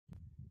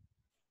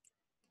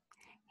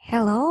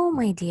Hello,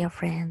 my dear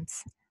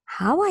friends.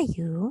 How are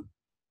you?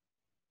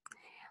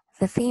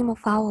 The theme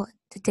of our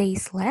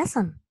today's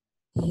lesson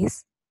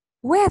is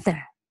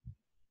weather.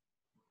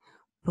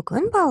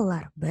 Бүгін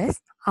балалар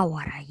біз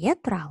ауа райы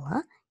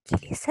туралы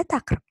келесі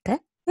тақырыпты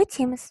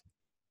өтеміз.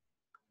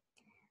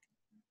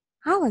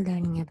 Our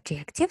learning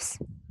objectives,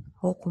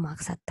 оқу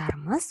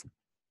мақсаттарымыз.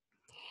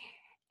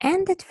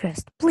 And at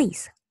first,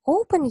 please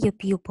open your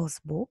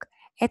pupil's book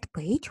at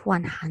page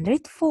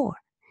 104,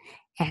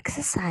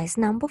 exercise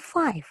number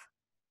 5.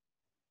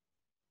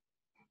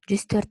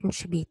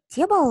 104-ші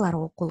бетте балалар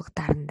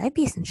оқулықтарында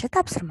 5-ші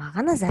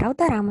тапсырмаға назар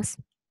аударамыз.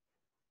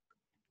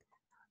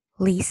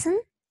 Listen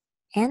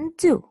and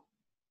do.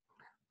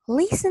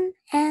 Listen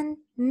and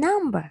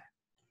number.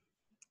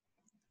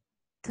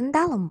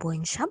 Тыңдалым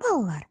бойынша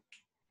балалар,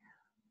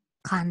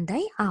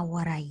 қандай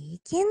ауа райы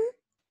екен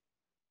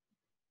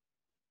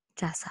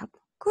жасап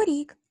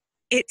көрейік.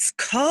 It's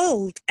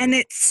cold and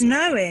it's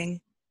snowing.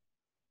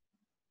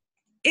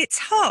 It's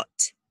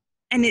hot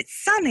and it's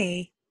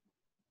sunny.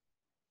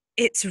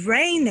 It's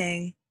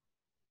raining.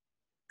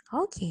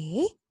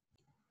 Окей.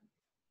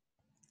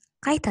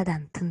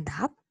 Қайтадан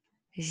тыңдап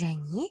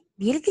және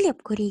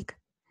белгілеп көрейік.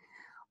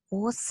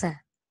 Осы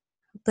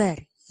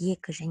 1,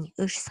 2 және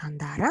 3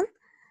 сандарын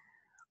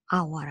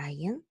ауа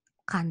райын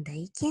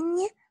қандай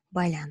екеніне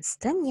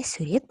байланысты міне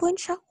сурет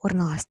бойынша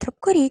орналастырып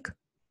көрейік.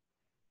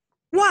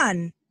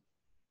 1.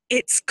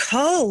 It's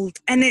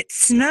cold and it's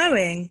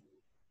snowing.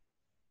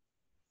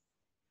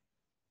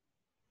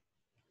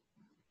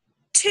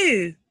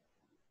 2.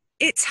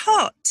 It's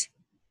hot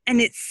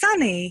and it's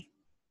sunny.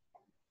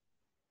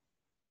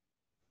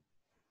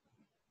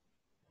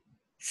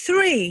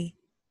 3.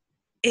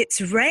 It's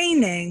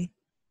raining.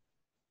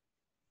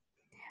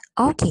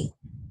 Okay.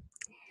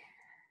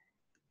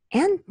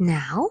 And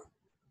now,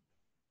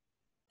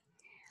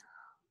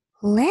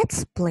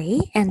 let's play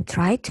and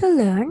try to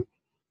learn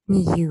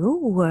new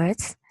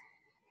words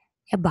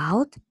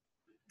about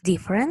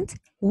different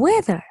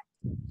weather.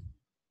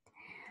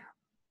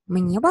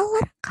 Міне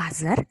балалар,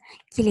 қазір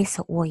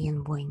келесі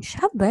ойын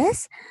бойынша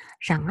біз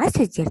жаңа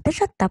сөздерді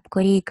жаттап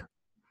көрейік.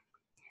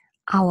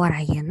 Ауа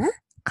райыны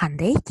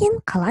қандай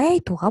екен қалай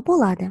айтуға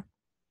болады?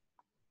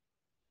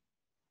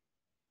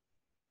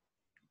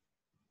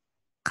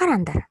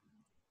 Қараңдар,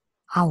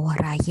 ауа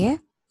райы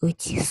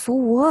өте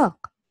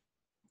суық.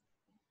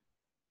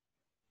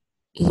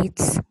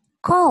 It's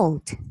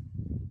cold.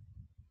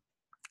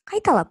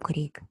 Қайталап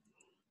көрейік.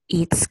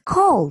 It's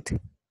cold.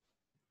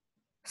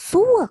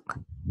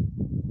 Суық.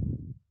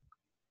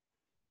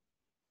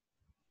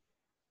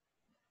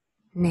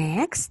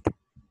 Next.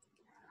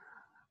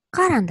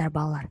 Қараңдар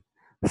балалар.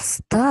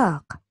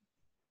 Ыстық.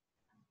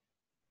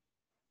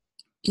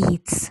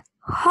 It's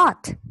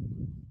hot.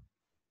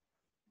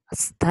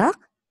 Ыстық.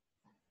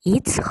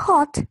 It's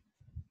hot.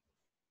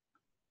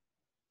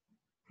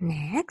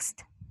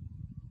 Next.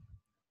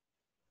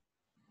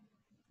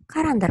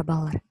 Қараңдар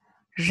балалар.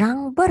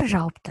 Жаңбыр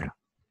жауып тұр.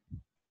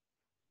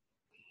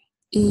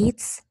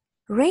 It's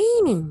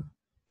raining.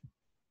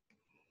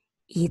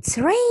 It's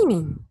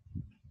raining.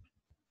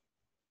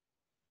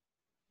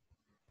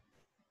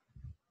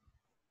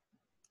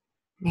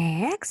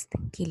 Next,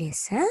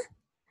 келесі.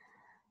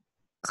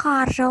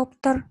 Қар жауып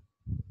тұр.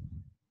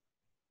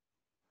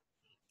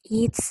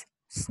 It's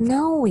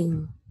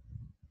snowing.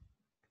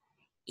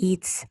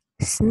 It's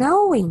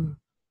snowing.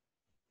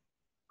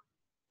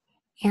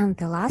 And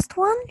the last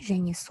one,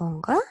 және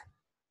соңғы.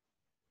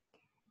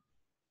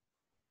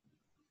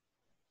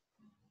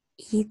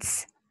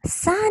 It's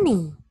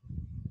sunny.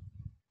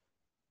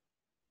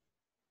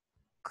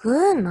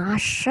 Күн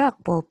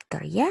ашық болып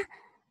тұр, иә?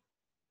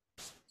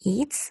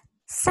 It's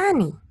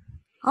sunny.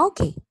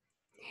 Okay.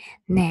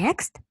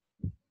 Next.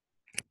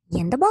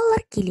 Енді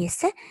балалар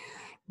келесі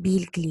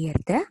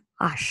белгілерді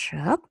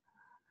ашып,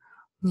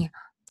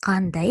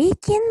 қандай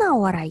екен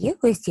ауа райы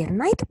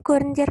өздерін айтып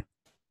көріңдер.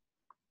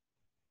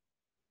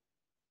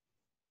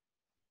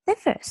 The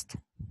first.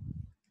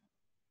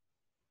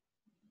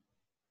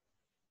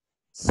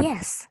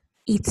 Yes,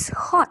 it's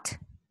hot.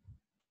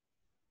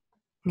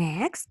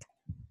 Next.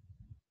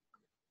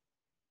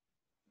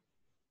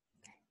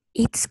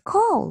 It's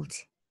cold.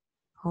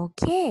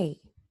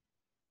 Okay.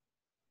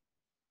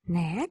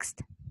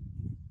 Next.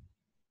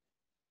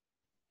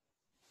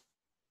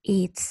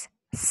 It's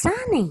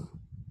sunny.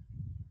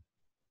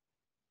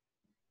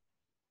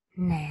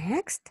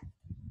 Next.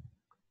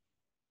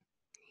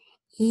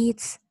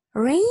 It's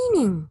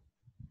raining.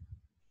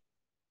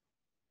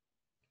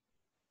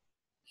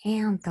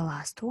 And the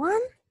last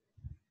one.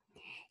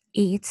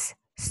 It's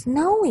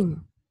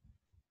snowing.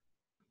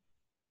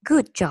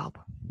 Good job.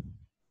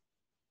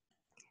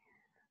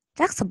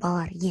 Жақсы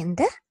балалар,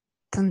 енді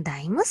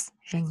тыңдаймыз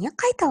және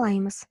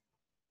қайталаймыз.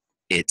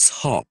 It's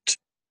hot.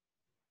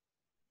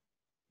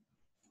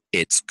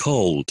 It's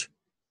cold.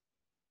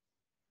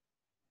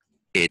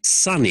 It's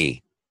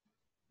sunny.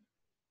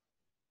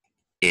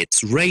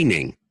 It's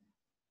raining.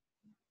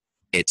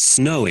 It's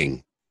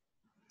snowing.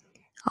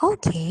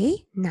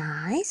 Okay,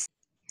 nice.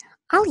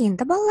 Ал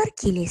енді балалар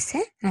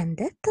келесі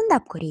әнді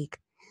тыңдап көрейік.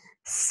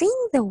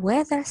 Sing the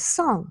weather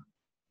song.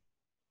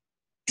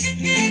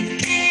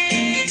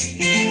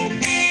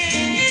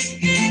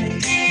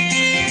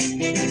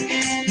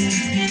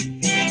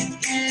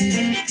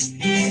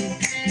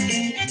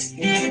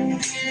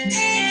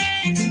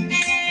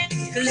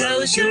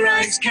 Close your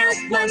eyes, count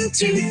 1,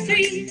 2,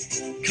 3.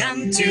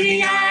 Come to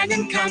the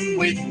island, come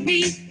with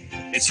me.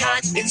 It's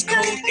hot, it's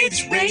cold,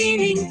 it's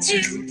raining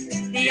too.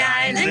 The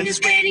island is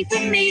waiting for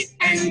me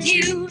and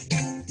you.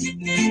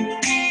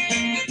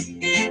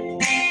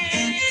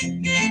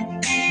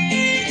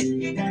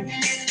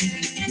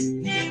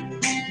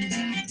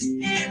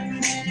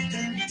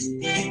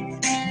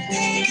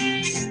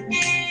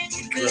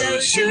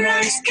 Close your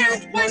eyes,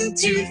 count 1,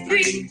 2,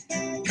 3.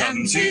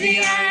 Come to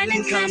the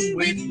island, come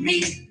with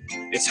me.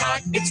 It's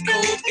hot, it's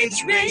cold,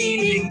 it's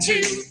raining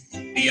too.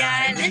 The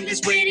island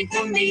is waiting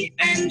for me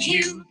and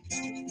you.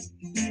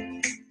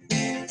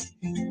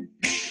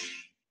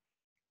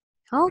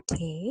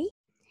 Okay.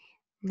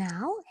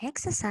 Now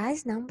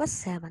exercise number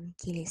 7.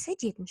 Келесі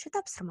 7-ші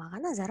тапсырмаға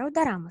назар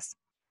аударамыз.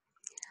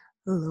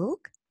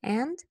 Look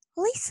and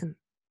listen.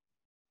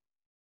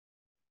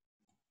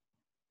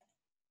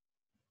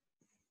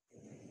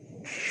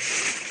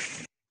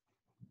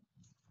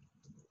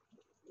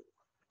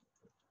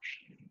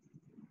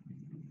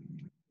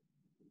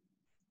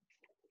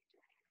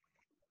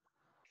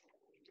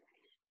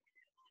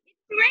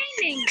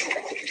 Raining!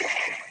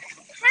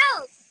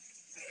 Help!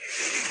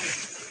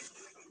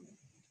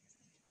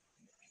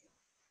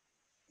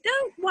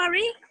 Don't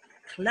worry.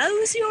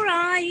 Close your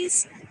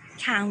eyes.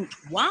 Count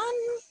 1,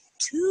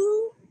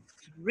 2,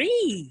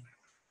 3.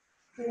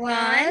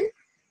 1,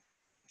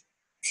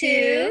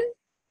 2,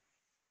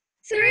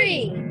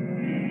 3.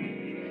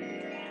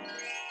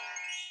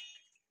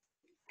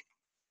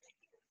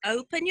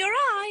 Open your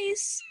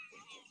eyes.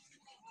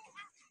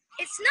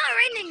 It's not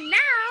raining now.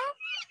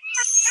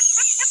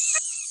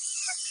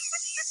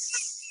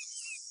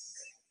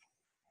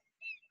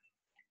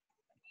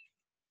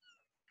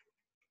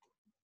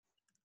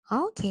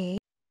 Okay.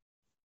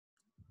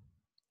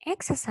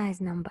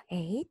 Exercise number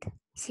 8.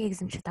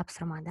 8-ші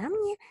тапсырмада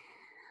міне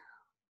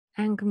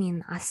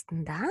әңгіменің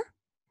астында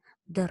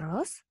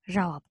дұрыс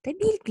жауапты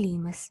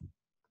белгілейміз.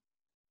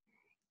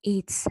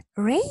 It's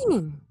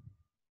raining.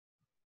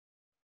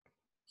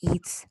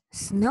 It's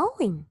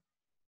snowing.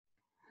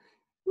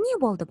 Не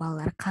болды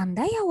балалар?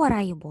 Қандай ауа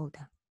райы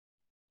болды?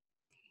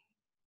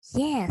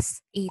 Yes,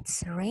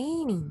 it's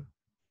raining.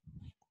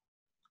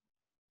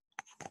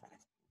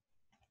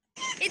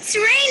 It's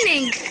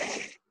raining.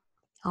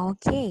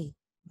 Okay,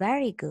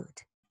 very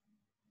good.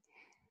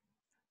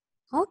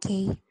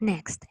 Okay,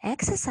 next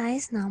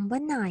exercise number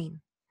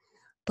 9.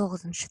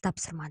 9-ші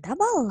тапсырмада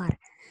балалар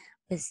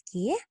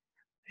бізге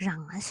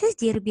жаңа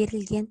сөздер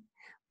берілген.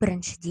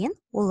 Біріншіден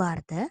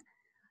оларды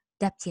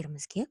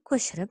дәптерімізге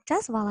көшіріп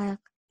жазып алайық.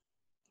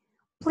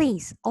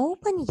 Please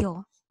open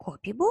your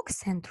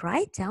copybooks and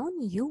write down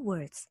new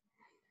words.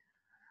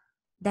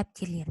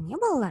 Дәптерлеріне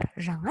балалар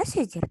жаңа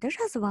сөздерді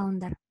жазып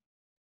алыңдар.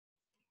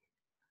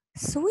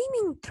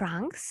 Swimming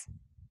trunks,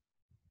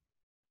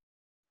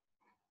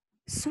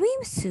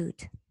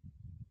 swimsuit,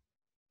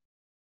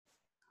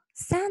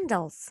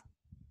 sandals,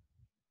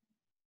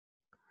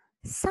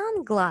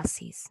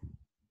 sunglasses,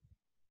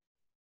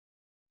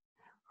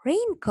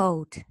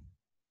 raincoat,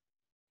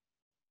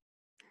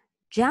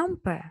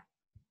 jumper,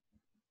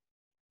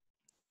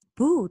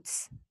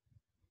 boots,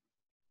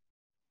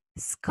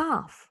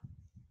 scarf,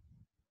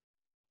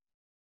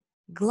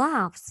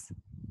 gloves,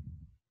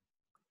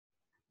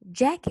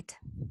 jacket.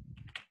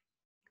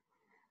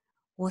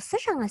 Осы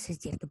жаңа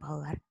сөздерді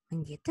балалар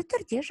міндетті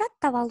түрде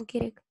жаттап алу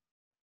керек.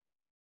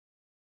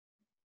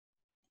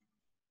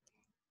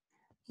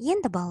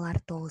 Енді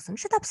балалар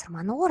 9-ші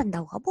тапсырманы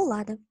орындауға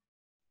болады.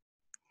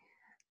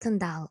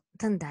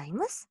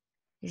 Тыңдаймыз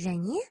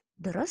және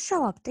дұрыс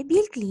жауапты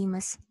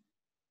белгілейміз.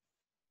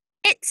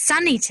 It's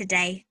sunny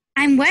today.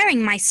 I'm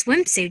wearing my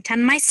swimsuit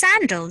and my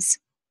sandals.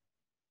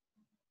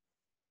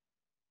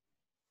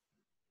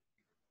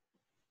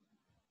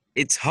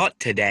 It's hot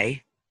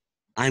today.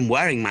 I'm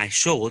wearing my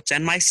shorts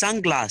and my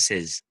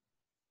sunglasses.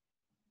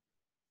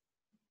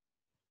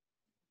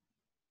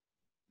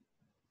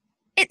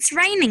 It's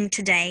raining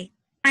today.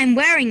 I'm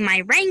wearing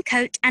my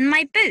raincoat and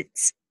my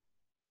boots.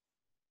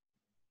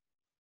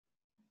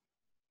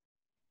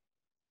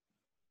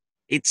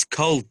 It's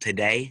cold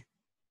today.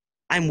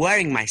 I'm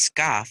wearing my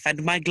scarf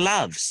and my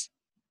gloves.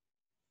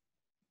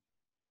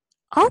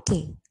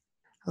 Okay,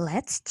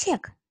 let's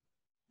check.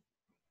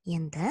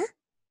 Енді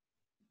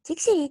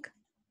тексерейік.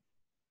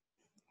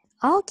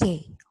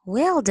 Okay,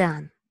 well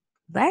done.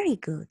 Very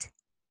good.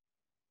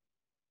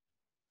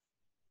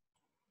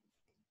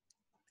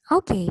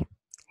 Okay,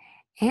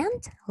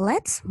 and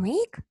let's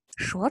make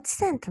short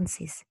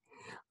sentences.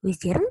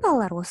 Өздерің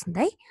балалар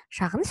осындай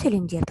шағын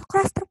сөйлемдерді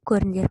құрастырып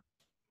көріңдер.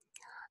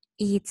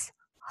 It's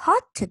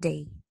hot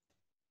today.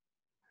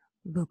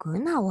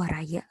 Бүгін ауа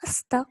райы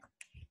ыстық.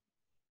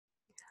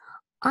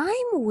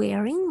 I'm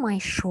wearing my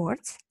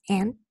shorts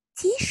and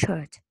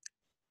t-shirt.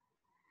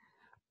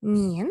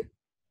 Мен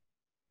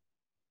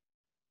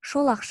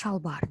шолақ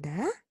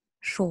шалбарды,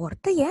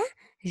 шорты, я,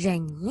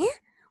 және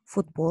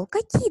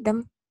футболка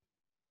кидім.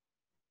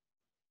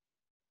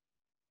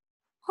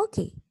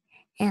 Okay,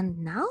 and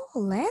now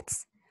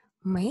let's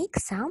make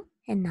some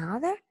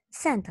another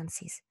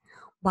sentences.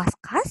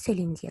 Басқа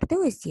сөйлемдерді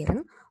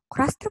өздерін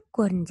құрастырып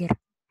көріңдер.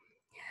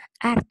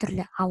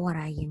 Әртүрлі ауа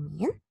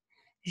райымен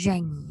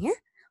және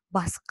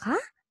басқа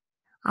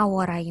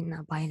ауа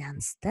райына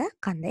байланысты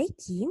қандай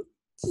киім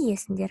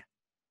киесіңдер.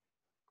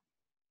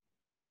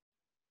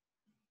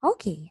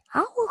 Okay,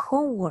 our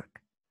homework.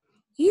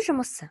 Үй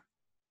жұмысы.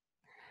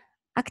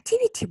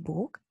 Activity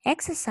book,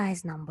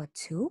 exercise number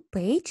 2,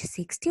 page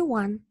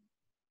 61.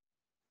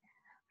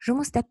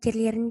 Жұмыс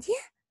дәптерлерінде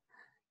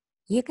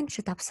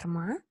екінші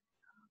тапсырма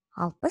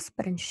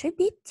 61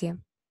 бетте.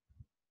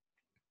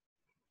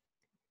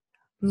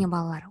 Не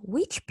балалар?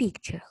 Which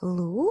picture?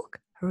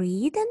 Look,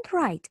 read and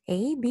write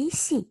A, B,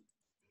 C.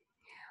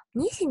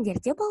 Міне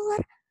сендерде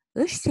балалар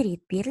 3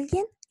 сурет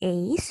берілген.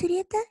 A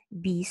суреті,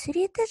 B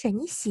суреті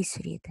және C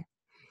суреті.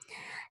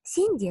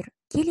 Сендер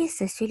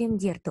келесі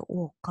сөйлемдерді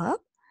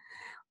оқып,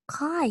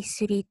 қай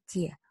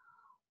суретте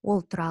ол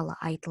туралы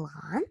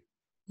айтылған,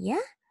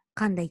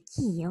 қандай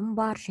киім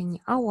бар және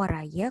ауа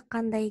райы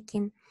қандай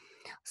екен,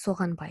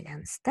 соған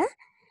байланысты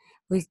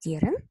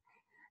өздерін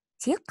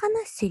тек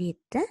қана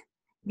суретті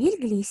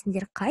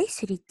белгілейсіңдер, қай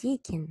суретте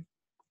екен.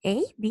 A,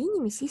 B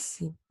немесе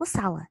C.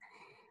 Мысалы,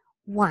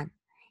 1.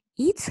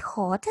 It's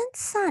hot and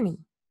sunny.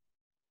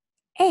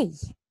 A.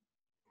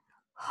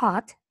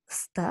 Hot,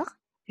 ыстық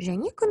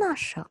және күн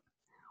ашық.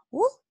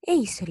 Ол A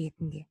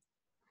суретінде.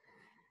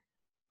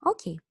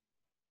 Okay.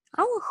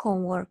 Our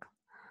homework.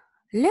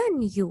 Learn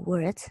new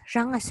words,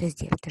 жаңа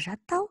сөздерді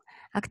жаттау.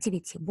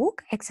 Activity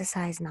book,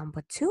 exercise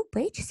number 2,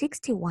 page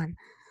 61.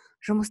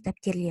 Жұмыс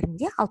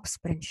дәптерлерінде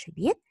 61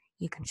 бет,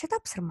 екінші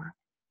тапсырма.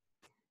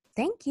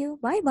 Thank you.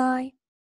 Bye-bye.